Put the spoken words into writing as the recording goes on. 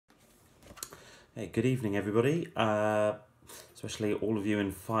Hey, good evening, everybody. Especially all of you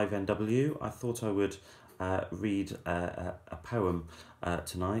in 5NW. I thought I would read a poem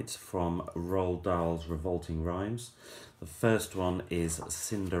tonight from Roald Dahl's Revolting Rhymes. The first one is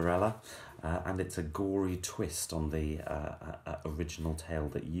Cinderella, and it's a gory twist on the original tale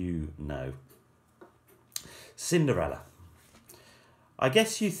that you know. Cinderella. I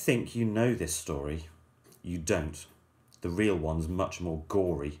guess you think you know this story. You don't. The real one's much more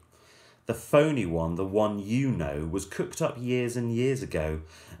gory. The phony one, the one you know, was cooked up years and years ago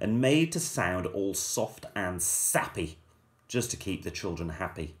and made to sound all soft and sappy, just to keep the children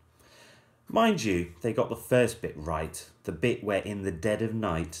happy. Mind you, they got the first bit right, the bit where in the dead of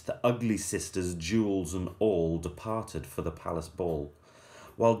night the ugly sisters, jewels and all, departed for the palace ball,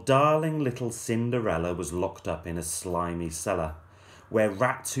 while darling little Cinderella was locked up in a slimy cellar, where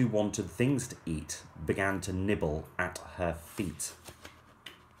rats who wanted things to eat began to nibble at her feet.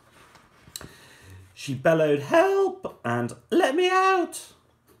 She bellowed, "Help!" and "Let me out!"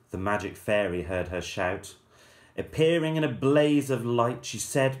 The magic fairy heard her shout. Appearing in a blaze of light, she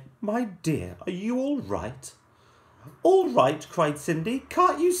said, "My dear, are you all right?" "All right," cried Cindy.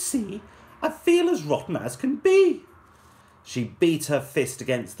 "Can't you see? I feel as rotten as can be." She beat her fist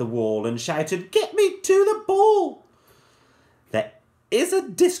against the wall and shouted, "Get me to the ball!" "There is a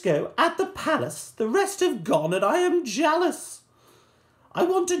disco at the palace. The rest have gone and I am jealous. I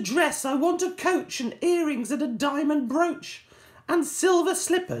want a dress, I want a coach, and earrings and a diamond brooch, and silver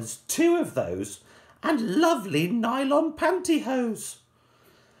slippers, 2 of those, and lovely nylon pantyhose.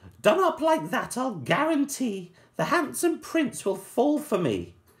 Done up like that, I'll guarantee the handsome prince will fall for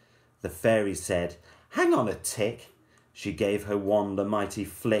me." The fairy said, "Hang on a tick." She gave her wand a mighty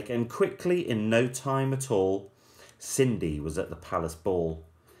flick, and quickly, in no time at all, Cindy was at the palace ball.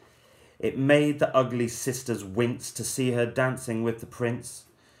 It made the ugly sisters wince to see her dancing with the prince.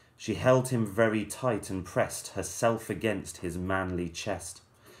 She held him very tight and pressed herself against his manly chest.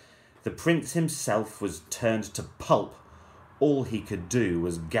 The prince himself was turned to pulp. All he could do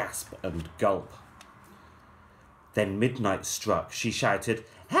was gasp and gulp. Then midnight struck. She shouted,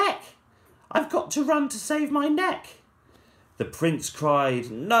 "Heck! I've got to run to save my neck." The prince cried,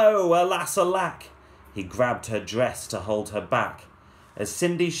 "No, alas, alack!" He grabbed her dress to hold her back. As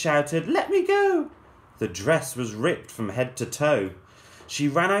Cindy shouted, "Let me go!" the dress was ripped from head to toe. She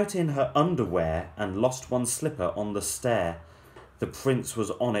ran out in her underwear and lost one slipper on the stair. The prince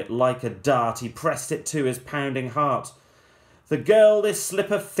was on it like a dart. He pressed it to his pounding heart. "The girl this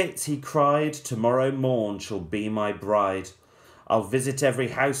slipper fits," he cried. "Tomorrow morn shall be my bride. I'll visit every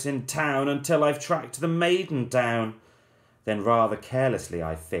house in town until I've tracked the maiden down." Then rather carelessly,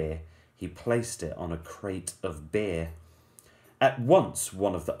 I fear, he placed it on a crate of beer. At once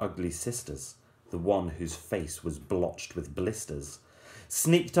one of the ugly sisters, the one whose face was blotched with blisters,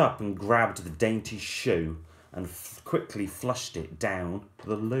 sneaked up and grabbed the dainty shoe and quickly flushed it down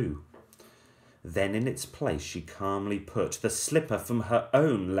the loo. Then in its place she calmly put the slipper from her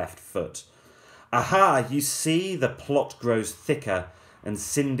own left foot. Aha, you see, the plot grows thicker and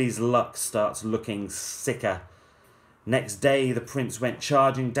Cindy's luck starts looking sicker. Next day the prince went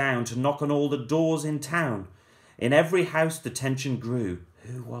charging down to knock on all the doors in town. In every house the tension grew.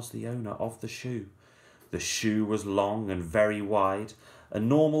 Who was the owner of the shoe? The shoe was long and very wide. A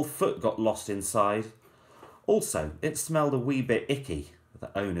normal foot got lost inside. Also, it smelled a wee bit icky. The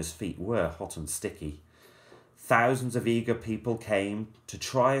owner's feet were hot and sticky. Thousands of eager people came to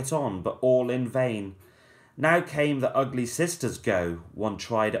try it on, but all in vain. Now came the ugly sisters go. One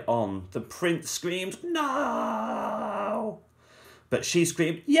tried it on. The prince screamed, "No!" But she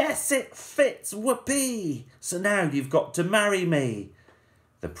screamed, "Yes, it fits, whoopee! So now you've got to marry me."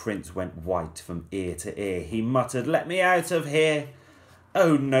 The prince went white from ear to ear. He muttered, "Let me out of here."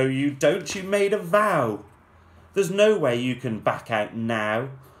 "Oh, no, you don't. You made a vow. There's no way you can back out now."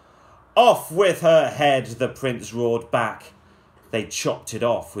 "Off with her head," the prince roared back. They chopped it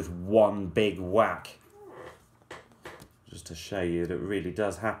off with one big whack. Just to show you that it really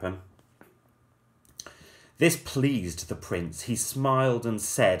does happen. This pleased the prince. He smiled and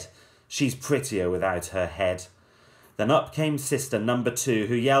said, "She's prettier without her head." Then up came sister number 2,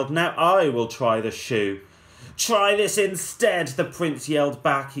 who yelled, "Now I will try the shoe." "Try this instead," the prince yelled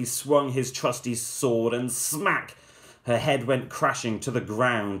back. He swung his trusty sword and smack! Her head went crashing to the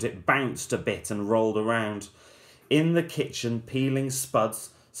ground. It bounced a bit and rolled around. In the kitchen, peeling spuds,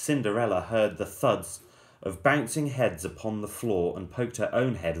 Cinderella heard the thuds of bouncing heads upon the floor and poked her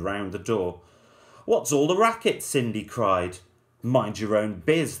own head round the door. "What's all the racket?" Cindy cried. "Mind your own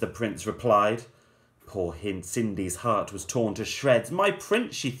biz," the prince replied. Poor Cindy's heart was torn to shreds. "My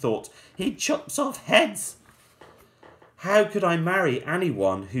prince," she thought, "he chops off heads." How could I marry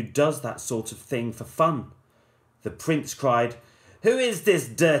anyone who does that sort of thing for fun? The prince cried, Who is this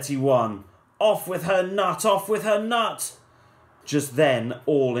dirty one? Off with her nut, off with her nut! Just then,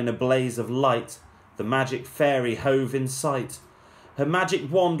 all in a blaze of light, the magic fairy hove in sight. Her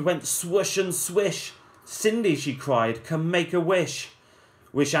magic wand went swoosh and swish. Cindy, she cried, come make a wish.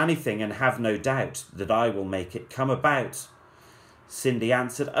 Wish anything and have no doubt that I will make it come about. Cindy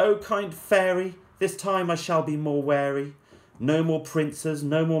answered, O kind fairy, this time I shall be more wary. No more princes,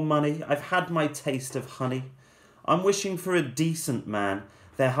 no more money, I've had my taste of honey. I'm wishing for a decent man,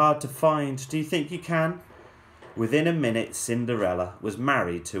 they're hard to find, do you think you can? Within a minute Cinderella was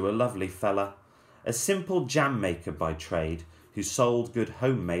married to a lovely fella, a simple jam maker by trade, who sold good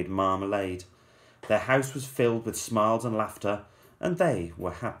homemade marmalade. Their house was filled with smiles and laughter, and they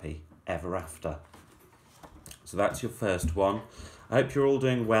were happy ever after. So that's your first one. I hope you're all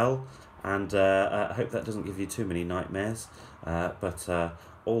doing well, and I hope that doesn't give you too many nightmares. But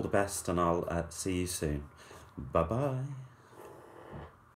all the best, and I'll see you soon. Bye-bye.